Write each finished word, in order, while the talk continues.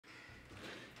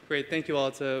Great, thank you all.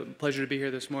 It's a pleasure to be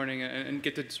here this morning and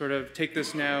get to sort of take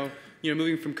this now,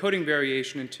 moving from coding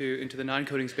variation into the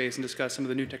non-coding space and discuss some of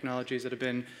the new technologies that have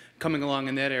been coming along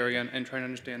in that area and trying to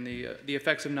understand the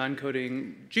effects of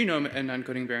non-coding genome and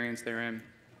non-coding variants therein.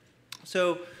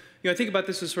 So, I think about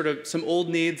this as sort of some old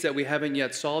needs that we haven't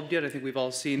yet solved yet. I think we've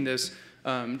all seen this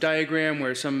diagram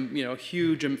where some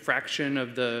huge fraction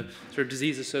of the sort of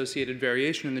disease-associated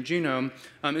variation in the genome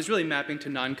is really mapping to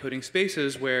non-coding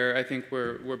spaces where I think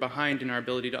we're behind in our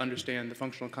ability to understand the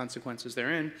functional consequences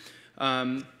therein.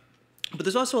 But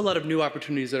there's also a lot of new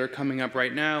opportunities that are coming up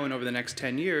right now and over the next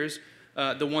 10 years.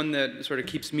 The one that sort of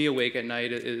keeps me awake at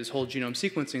night is whole genome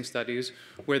sequencing studies,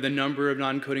 where the number of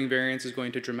non-coding variants is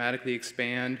going to dramatically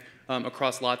expand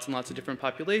across lots and lots of different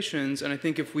populations. And I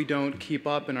think if we don't keep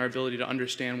up in our ability to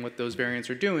understand what those variants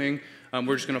are doing,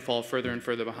 we're just going to fall further and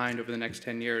further behind over the next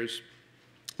 10 years.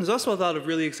 There's also a lot of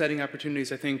really exciting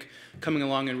opportunities, I think, coming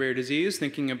along in rare disease,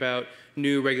 thinking about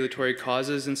new regulatory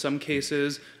causes in some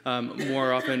cases,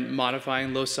 more often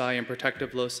modifying loci and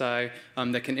protective loci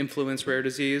that can influence rare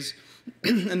disease.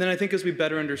 And then I think as we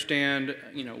better understand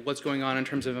what's going on in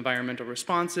terms of environmental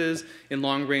responses and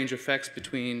long-range effects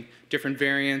between different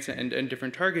variants and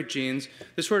different target genes,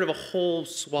 there's sort of a whole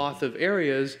swath of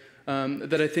areas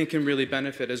that I think can really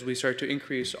benefit as we start to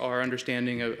increase our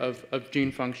understanding of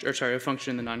gene function, of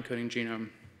function in the non-coding genome.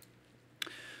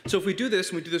 So if we do this,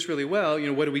 and we do this really well,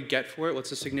 what do we get for it?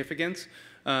 What's the significance?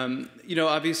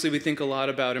 Obviously we think a lot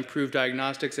about improved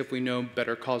diagnostics. If we know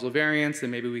better causal variants,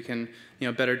 then maybe we can,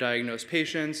 better diagnose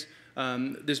patients.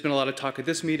 There's been a lot of talk at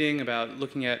this meeting about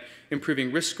looking at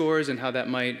improving risk scores and how that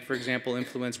might, for example,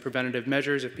 influence preventative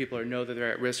measures if people know that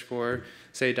they're at risk for,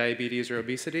 say, diabetes or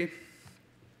obesity.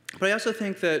 But I also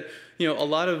think that a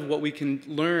lot of what we can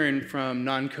learn from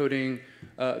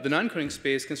the non-coding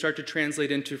space can start to translate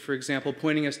into, for example,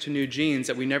 pointing us to new genes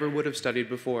that we never would have studied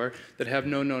before that have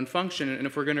no known function. And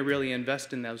if we're going to really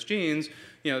invest in those genes,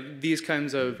 these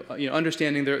kinds of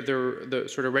understanding the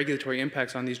sort of regulatory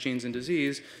impacts on these genes and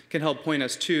disease can help point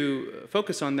us to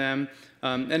focus on them.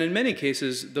 And in many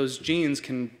cases, those genes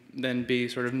can then be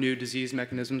sort of new disease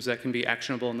mechanisms that can be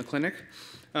actionable in the clinic.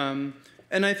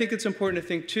 And I think it's important to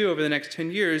think, too, over the next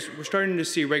 10 years, we're starting to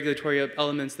see regulatory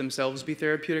elements themselves be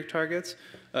therapeutic targets.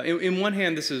 In one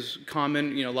hand, this is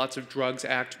common. Lots of drugs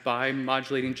act by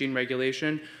modulating gene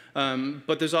regulation.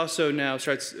 But there's also now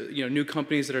new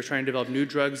companies that are trying to develop new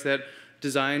drugs that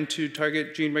designed to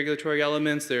target gene regulatory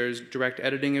elements. There's direct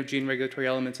editing of gene regulatory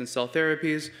elements in cell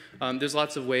therapies. There's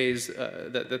lots of ways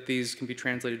that these can be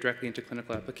translated directly into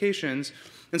clinical applications.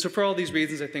 And so for all these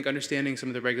reasons, I think understanding some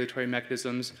of the regulatory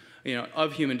mechanisms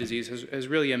of human disease has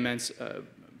really immense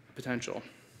potential.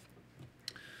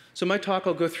 So my talk,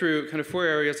 I'll go through kind of 4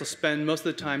 areas. I'll spend most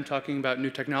of the time talking about new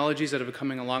technologies that have been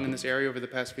coming along in this area over the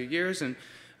past few years. And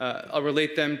I'll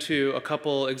relate them to a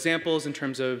couple examples in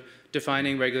terms of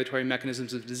defining regulatory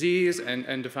mechanisms of disease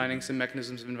and defining some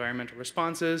mechanisms of environmental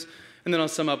responses. And then I'll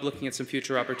sum up looking at some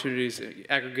future opportunities,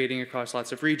 aggregating across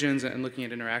lots of regions and looking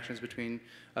at interactions between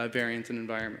variants and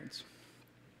environments.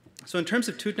 So in terms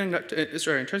of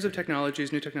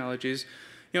technologies, new technologies,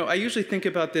 I usually think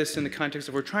about this in the context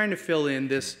of we're trying to fill in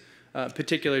this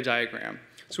particular diagram.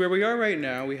 So where we are right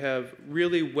now, we have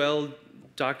really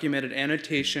well-documented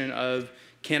annotation of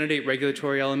candidate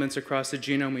regulatory elements across the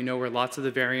genome. We know where lots of the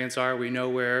variants are. We know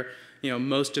where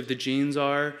most of the genes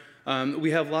are. We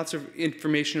have lots of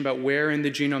information about where in the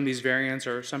genome these variants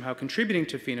are somehow contributing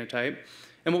to phenotype.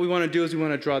 And what we want to do is we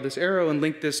want to draw this arrow and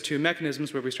link this to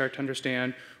mechanisms where we start to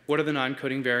understand what are the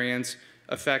non-coding variants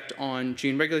effect on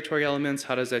gene regulatory elements,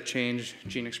 how does that change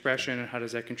gene expression, and how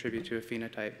does that contribute to a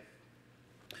phenotype.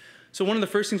 So one of the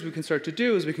first things we can start to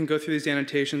do is we can go through these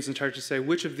annotations and start to say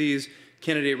which of these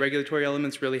candidate regulatory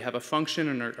elements really have a function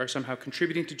and are somehow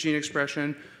contributing to gene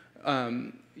expression.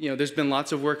 There's been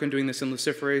lots of work on doing this in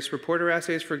luciferase reporter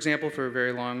assays, for example, for a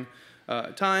very long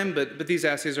time, but these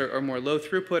assays are more low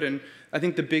throughput, and I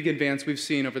think the big advance we've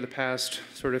seen over the past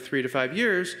sort of 3 to 5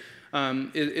 years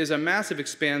is a massive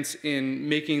expanse in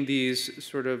making these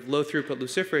sort of low throughput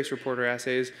luciferase reporter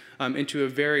assays into a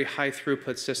very high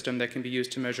throughput system that can be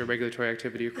used to measure regulatory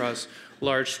activity across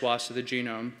large swaths of the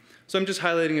genome. So I'm just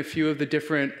highlighting a few of the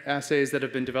different assays that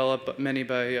have been developed, many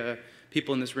by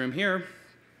people in this room here.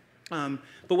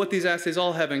 But what these assays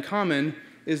all have in common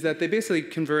is that they basically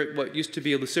convert what used to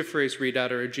be a luciferase readout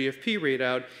or a GFP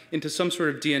readout into some sort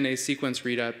of DNA sequence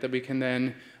readout that we can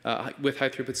then, with high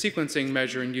throughput sequencing,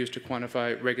 measure and use to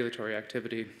quantify regulatory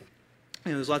activity.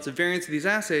 there's lots of variants of these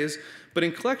assays, but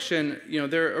in collection,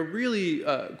 they're a really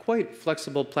quite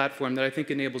flexible platform that I think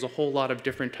enables a whole lot of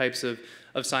different types of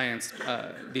science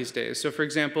these days. So for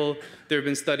example, there have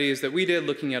been studies that we did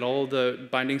looking at all the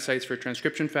binding sites for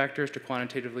transcription factors to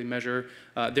quantitatively measure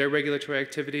their regulatory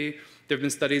activity. There have been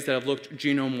studies that have looked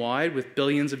genome-wide with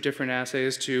billions of different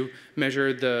assays to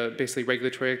measure the basically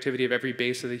regulatory activity of every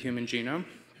base of the human genome.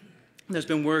 There's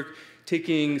been work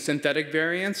taking synthetic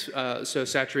variants, so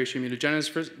saturation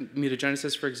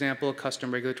mutagenesis, for example,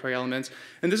 custom regulatory elements.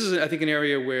 And this is, I think, an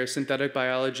area where synthetic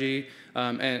biology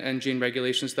and gene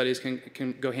regulation studies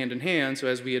can go hand in hand. So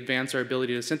as we advance our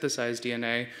ability to synthesize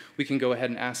DNA, we can go ahead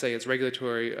and assay its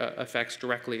regulatory effects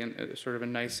directly, and sort of a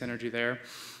nice synergy there.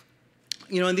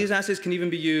 And these assays can even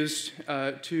be used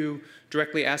to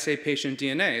directly assay patient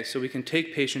DNA. So we can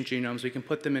take patient genomes, we can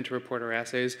put them into reporter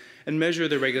assays, and measure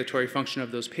the regulatory function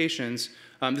of those patients.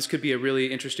 This could be a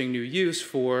really interesting new use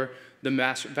for the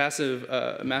massive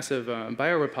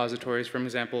biorepositories, for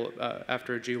example,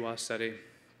 after a GWAS study.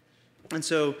 And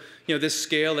so, this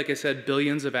scale, like I said,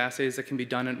 billions of assays that can be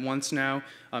done at once now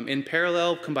in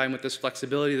parallel, combined with this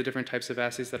flexibility, the different types of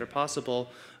assays that are possible,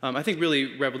 I think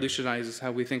really revolutionizes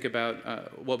how we think about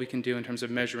what we can do in terms of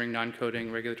measuring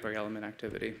non-coding regulatory element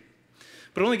activity.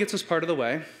 But it only gets us part of the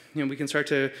way. We can start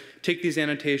to take these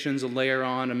annotations and layer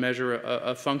on and measure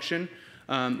a function.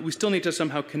 We still need to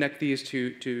somehow connect these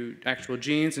to actual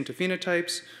genes and to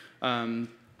phenotypes.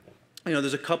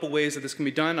 There's a couple ways that this can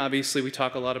be done. Obviously, we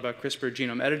talk a lot about CRISPR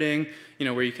genome editing,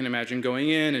 where you can imagine going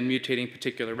in and mutating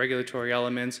particular regulatory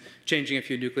elements, changing a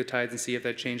few nucleotides and see if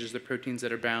that changes the proteins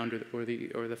that are bound or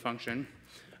the function.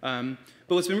 But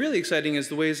what's been really exciting is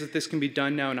the ways that this can be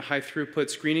done now in a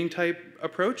high-throughput screening type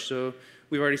approach. So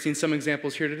we've already seen some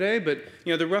examples here today, but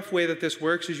the rough way that this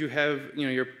works is you have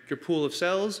your pool of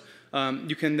cells.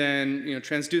 You can then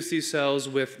transduce these cells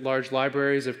with large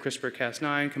libraries of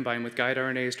CRISPR-Cas9 combined with guide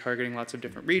RNAs targeting lots of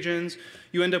different regions.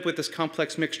 You end up with this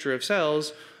complex mixture of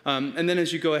cells. And then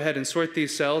as you go ahead and sort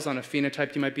these cells on a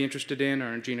phenotype you might be interested in,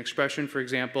 or in gene expression, for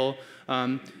example,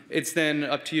 it's then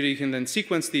up to you. You can then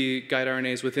sequence the guide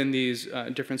RNAs within these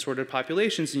different sorted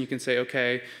populations, and you can say,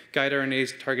 okay, guide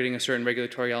RNAs targeting a certain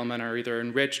regulatory element are either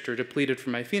enriched or depleted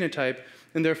from my phenotype,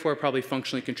 and therefore probably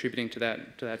functionally contributing to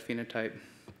that phenotype.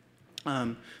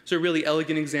 So a really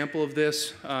elegant example of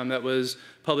this that was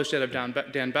published out of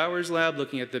Dan Bauer's lab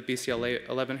looking at the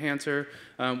BCL11 enhancer,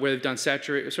 where they've done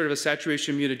sort of a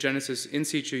saturation mutagenesis in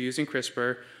situ using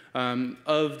CRISPR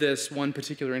of this one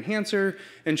particular enhancer,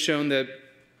 and shown that,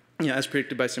 as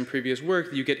predicted by some previous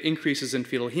work, you get increases in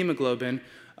fetal hemoglobin.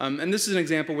 And this is an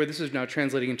example where this is now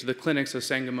translating into the clinic. So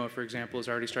Sangamo, for example, is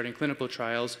already starting clinical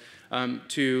trials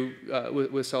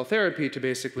with cell therapy to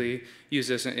basically use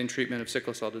this in treatment of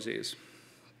sickle cell disease.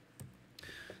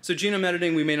 So genome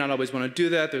editing, we may not always want to do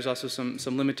that. There's also some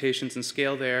limitations in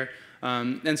scale there.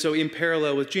 And so in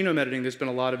parallel with genome editing, there's been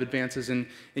a lot of advances in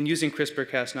using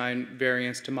CRISPR-Cas9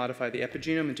 variants to modify the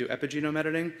epigenome and do epigenome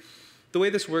editing. The way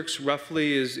this works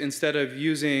roughly is, instead of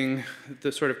using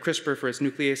the sort of CRISPR for its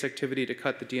nuclease activity to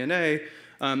cut the DNA,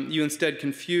 you instead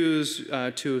confuse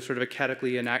to sort of a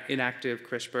catically inactive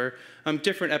CRISPR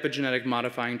different epigenetic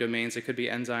modifying domains. It could be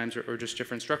enzymes or just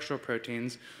different structural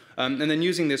proteins. And then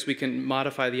using this, we can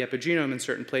modify the epigenome in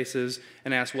certain places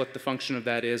and ask what the function of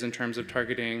that is in terms of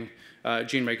targeting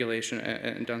gene regulation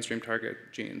and downstream target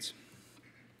genes.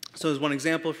 So as one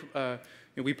example,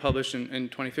 we published in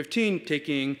 2015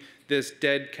 taking this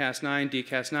dead Cas9,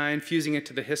 dCas9, fusing it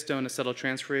to the histone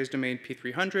acetyltransferase domain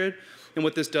P300. And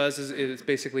what this does is it's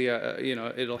basically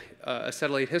it'll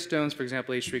acetylate histones, for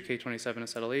example, H3K27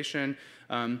 acetylation.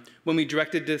 When we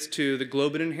directed this to the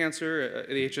globin enhancer,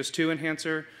 the HS2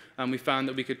 enhancer, we found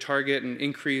that we could target and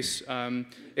increase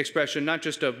expression not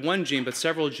just of one gene, but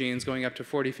several genes going up to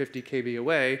 40, 50 kb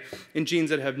away in genes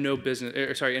that have no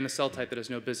business, in a cell type that has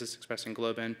no business expressing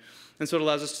globin. And so it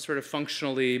allows us to sort of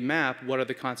functionally map what are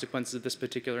the consequences of this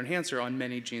particular enhancer on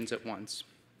many genes at once.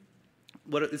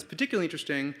 What is particularly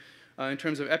interesting in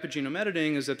terms of epigenome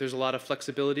editing is that there's a lot of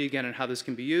flexibility, again, in how this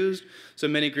can be used. So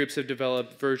many groups have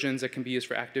developed versions that can be used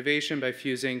for activation by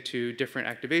fusing to different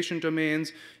activation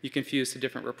domains. You can fuse to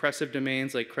different repressive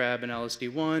domains like CRAB and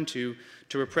LSD1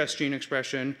 to repress gene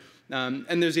expression.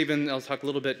 And there's even, I'll talk a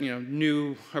little bit,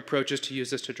 new approaches to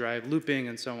use this to drive looping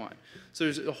and so on. So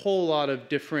there's a whole lot of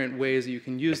different ways that you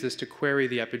can use this to query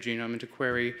the epigenome and to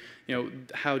query,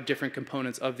 how different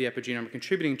components of the epigenome are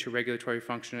contributing to regulatory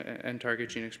function and target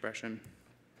gene expression.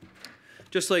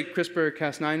 Just like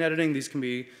CRISPR-Cas9 editing, these can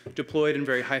be deployed in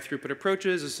very high-throughput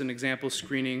approaches. This is an example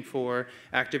screening for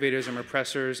activators and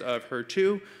repressors of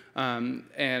HER2,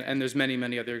 and there's many,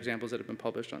 many other examples that have been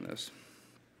published on this.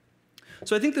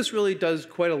 So I think this really does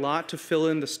quite a lot to fill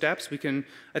in the steps. We can,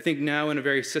 I think now in a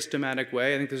very systematic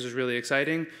way, I think this is really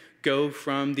exciting, go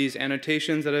from these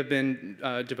annotations that have been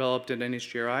developed in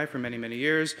NHGRI for many, many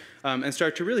years, and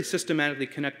start to really systematically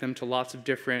connect them to lots of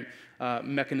different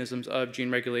mechanisms of gene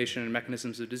regulation and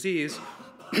mechanisms of disease.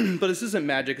 But this isn't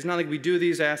magic. It's not like we do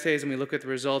these assays and we look at the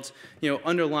results.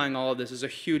 Underlying all of this is a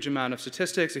huge amount of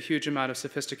statistics, a huge amount of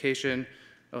sophistication.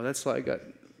 Oh, that slide got,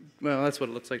 well, that's what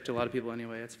it looks like to a lot of people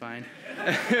anyway. It's fine.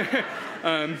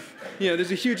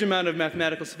 There's a huge amount of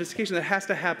mathematical sophistication that has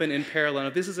to happen in parallel.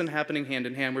 If this isn't happening hand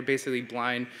in hand, we're basically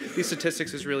blind. These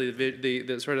statistics is really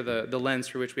the sort of the lens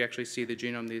through which we actually see the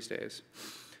genome these days.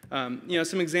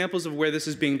 Some examples of where this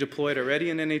is being deployed already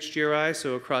in NHGRI.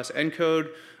 So across ENCODE,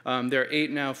 there are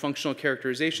 8 now functional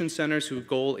characterization centers whose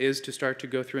goal is to start to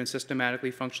go through and systematically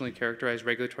functionally characterize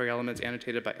regulatory elements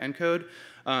annotated by ENCODE.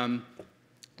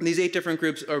 These 8 different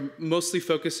groups are mostly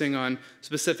focusing on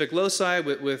specific loci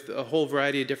with a whole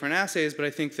variety of different assays, but I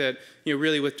think that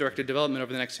really with directed development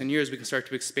over the next 10 years, we can start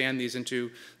to expand these into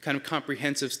kind of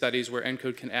comprehensive studies where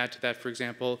ENCODE can add to that, for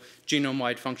example,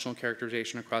 genome-wide functional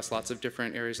characterization across lots of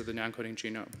different areas of the non-coding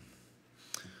genome.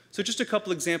 So just a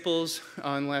couple examples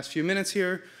in the last few minutes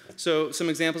here. So some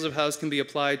examples of how this can be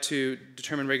applied to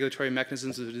determine regulatory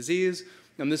mechanisms of the disease.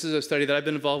 And this is a study that I've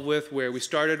been involved with where we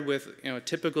started with a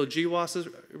typical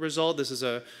GWAS result. This is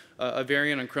a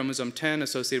variant on chromosome 10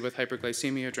 associated with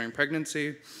hyperglycemia during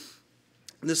pregnancy.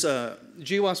 This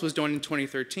GWAS was done in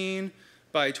 2013.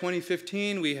 By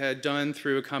 2015, we had done,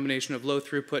 through a combination of low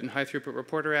throughput and high throughput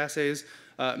reporter assays,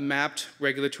 mapped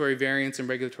regulatory variants and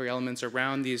regulatory elements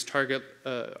around these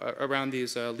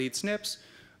lead SNPs,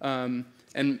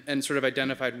 and sort of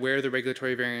identified where the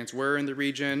regulatory variants were in the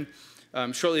region.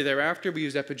 Shortly thereafter, we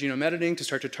used epigenome editing to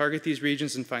start to target these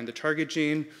regions and find the target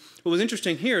gene. What was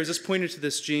interesting here is this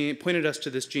pointed us to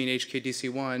this gene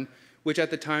HKDC1, which at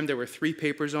the time there were 3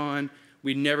 papers on.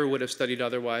 We never would have studied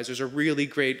otherwise. There's a really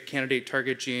great candidate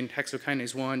target gene,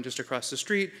 hexokinase 1, just across the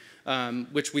street,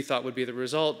 which we thought would be the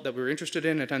result that we were interested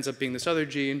in. It ends up being this other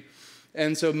gene.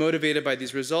 And so motivated by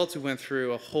these results, we went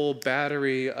through a whole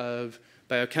battery of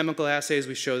biochemical assays.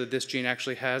 We showed that this gene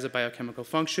actually has a biochemical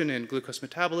function in glucose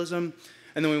metabolism.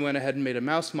 And then we went ahead and made a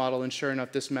mouse model, and sure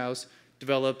enough, this mouse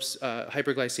develops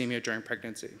hyperglycemia during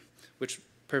pregnancy, which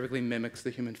perfectly mimics the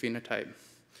human phenotype.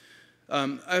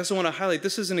 I also want to highlight,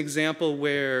 this is an example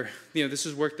where this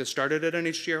is work that started at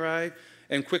NHGRI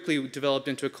and quickly developed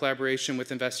into a collaboration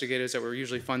with investigators that were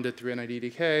usually funded through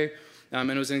NIDDK. And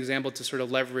it was an example to sort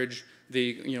of leverage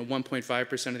the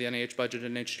 1.5% of the NIH budget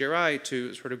in NHGRI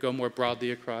to sort of go more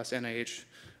broadly across NIH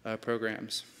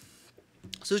programs.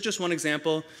 So this is just one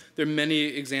example. There are many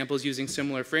examples using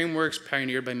similar frameworks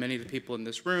pioneered by many of the people in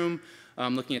this room,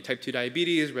 looking at type 2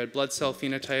 diabetes, red blood cell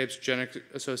phenotypes, genetic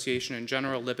association in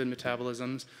general, lipid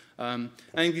metabolisms. I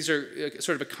think these are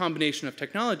sort of a combination of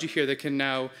technology here that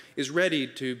is ready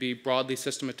to be broadly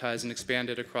systematized and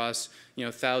expanded across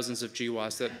thousands of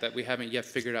GWAS that we haven't yet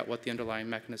figured out what the underlying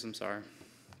mechanisms are.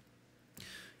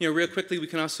 Real quickly, we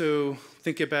can also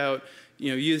think about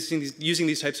using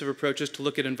these types of approaches to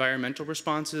look at environmental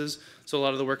responses. So a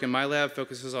lot of the work in my lab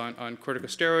focuses on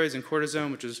corticosteroids and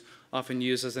cortisone, which is often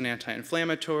used as an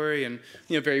anti-inflammatory. And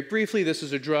very briefly, this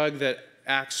is a drug that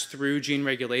acts through gene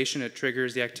regulation. It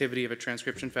triggers the activity of a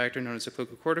transcription factor known as a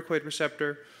glucocorticoid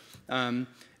receptor. And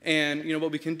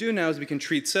what we can do now is we can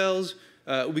treat cells.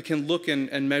 We can look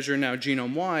and measure now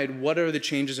genome-wide what are the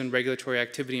changes in regulatory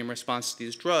activity in response to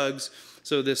these drugs.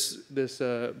 So this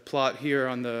plot here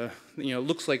on the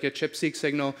looks like a ChIP-seq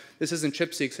signal. This isn't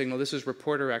ChIP-seq signal. This is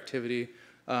reporter activity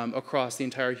across the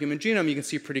entire human genome. You can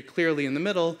see pretty clearly in the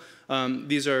middle.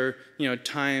 These are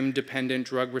time-dependent,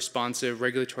 drug-responsive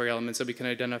regulatory elements that we can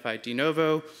identify de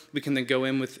novo. We can then go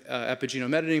in with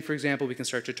epigenome editing, for example. We can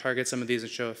start to target some of these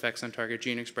and show effects on target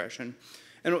gene expression.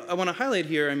 And I want to highlight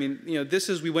here,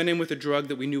 we went in with a drug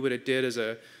that we knew what it did as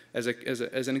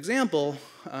an example,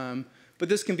 but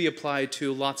this can be applied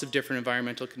to lots of different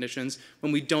environmental conditions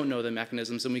when we don't know the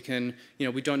mechanisms and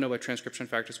we don't know what transcription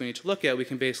factors we need to look at. We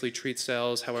can basically treat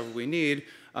cells however we need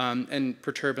and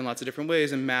perturb in lots of different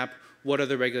ways and map what are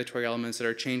the regulatory elements that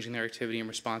are changing their activity in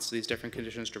response to these different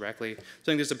conditions directly. So I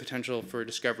think there's a potential for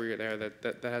discovery there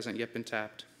that hasn't yet been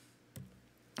tapped.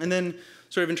 And then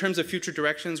sort of in terms of future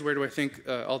directions, where do I think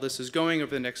all this is going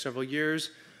over the next several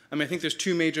years? I think there's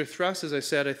 2 major thrusts. As I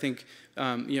said, I think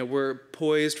we're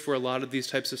poised for a lot of these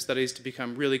types of studies to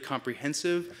become really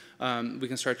comprehensive. We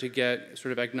can start to get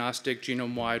sort of agnostic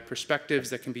genome-wide perspectives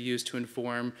that can be used to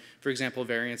inform, for example,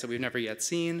 variants that we've never yet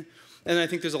seen. And I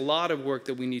think there's a lot of work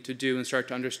that we need to do and start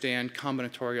to understand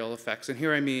combinatorial effects. And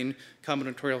here I mean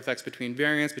combinatorial effects between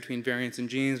variants in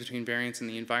genes, between variants in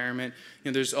the environment.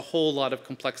 There's a whole lot of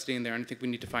complexity in there, and I think we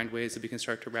need to find ways that we can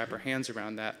start to wrap our hands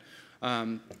around that.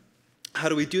 How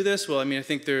do we do this? Well, I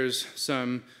think there's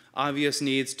some obvious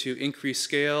needs to increase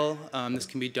scale. This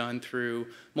can be done through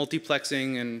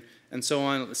multiplexing and so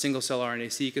on. Single-cell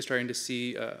RNA-seq is starting to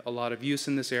see a lot of use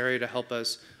in this area to help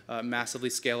us massively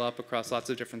scale up across lots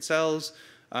of different cells.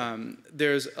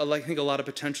 There's, I think, a lot of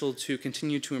potential to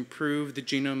continue to improve the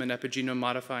genome and epigenome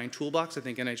modifying toolbox. I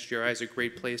think NHGRI is a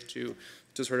great place to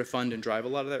sort of fund and drive a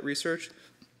lot of that research.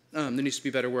 There needs to be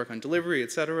better work on delivery,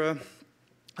 et cetera.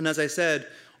 And as I said,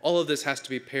 all of this has to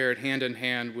be paired hand in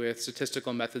hand with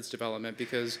statistical methods development,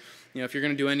 because if you're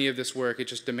going to do any of this work, it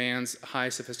just demands high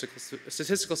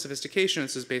statistical sophistication.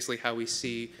 This is basically how we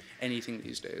see anything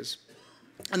these days.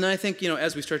 And then I think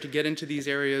as we start to get into these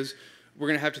areas, we're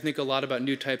going to have to think a lot about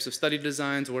new types of study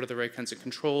designs. What are the right kinds of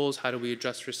controls? How do we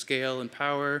adjust for scale and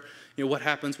power? What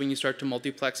happens when you start to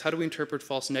multiplex? How do we interpret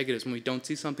false negatives? When we don't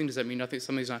see something, does that mean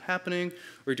something's not happening?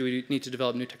 Or do we need to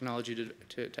develop new technology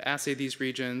to assay these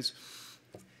regions?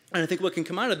 And I think what can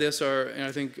come out of this are, and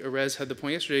I think Erez had the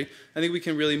point yesterday, I think we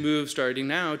can really move starting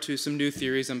now to some new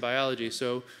theories in biology.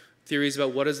 So theories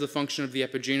about what is the function of the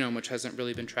epigenome, which hasn't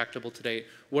really been tractable to date.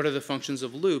 What are the functions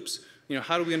of loops?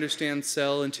 How do we understand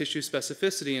cell and tissue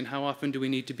specificity, and how often do we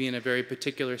need to be in a very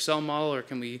particular cell model, or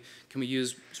can we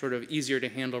use sort of easier to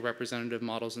handle representative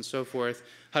models and so forth?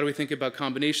 How do we think about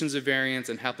combinations of variants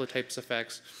and haplotypes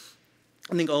effects?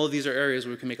 I think all of these are areas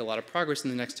where we can make a lot of progress in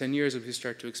the next 10 years as we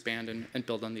start to expand and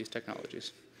build on these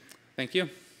technologies. Thank you.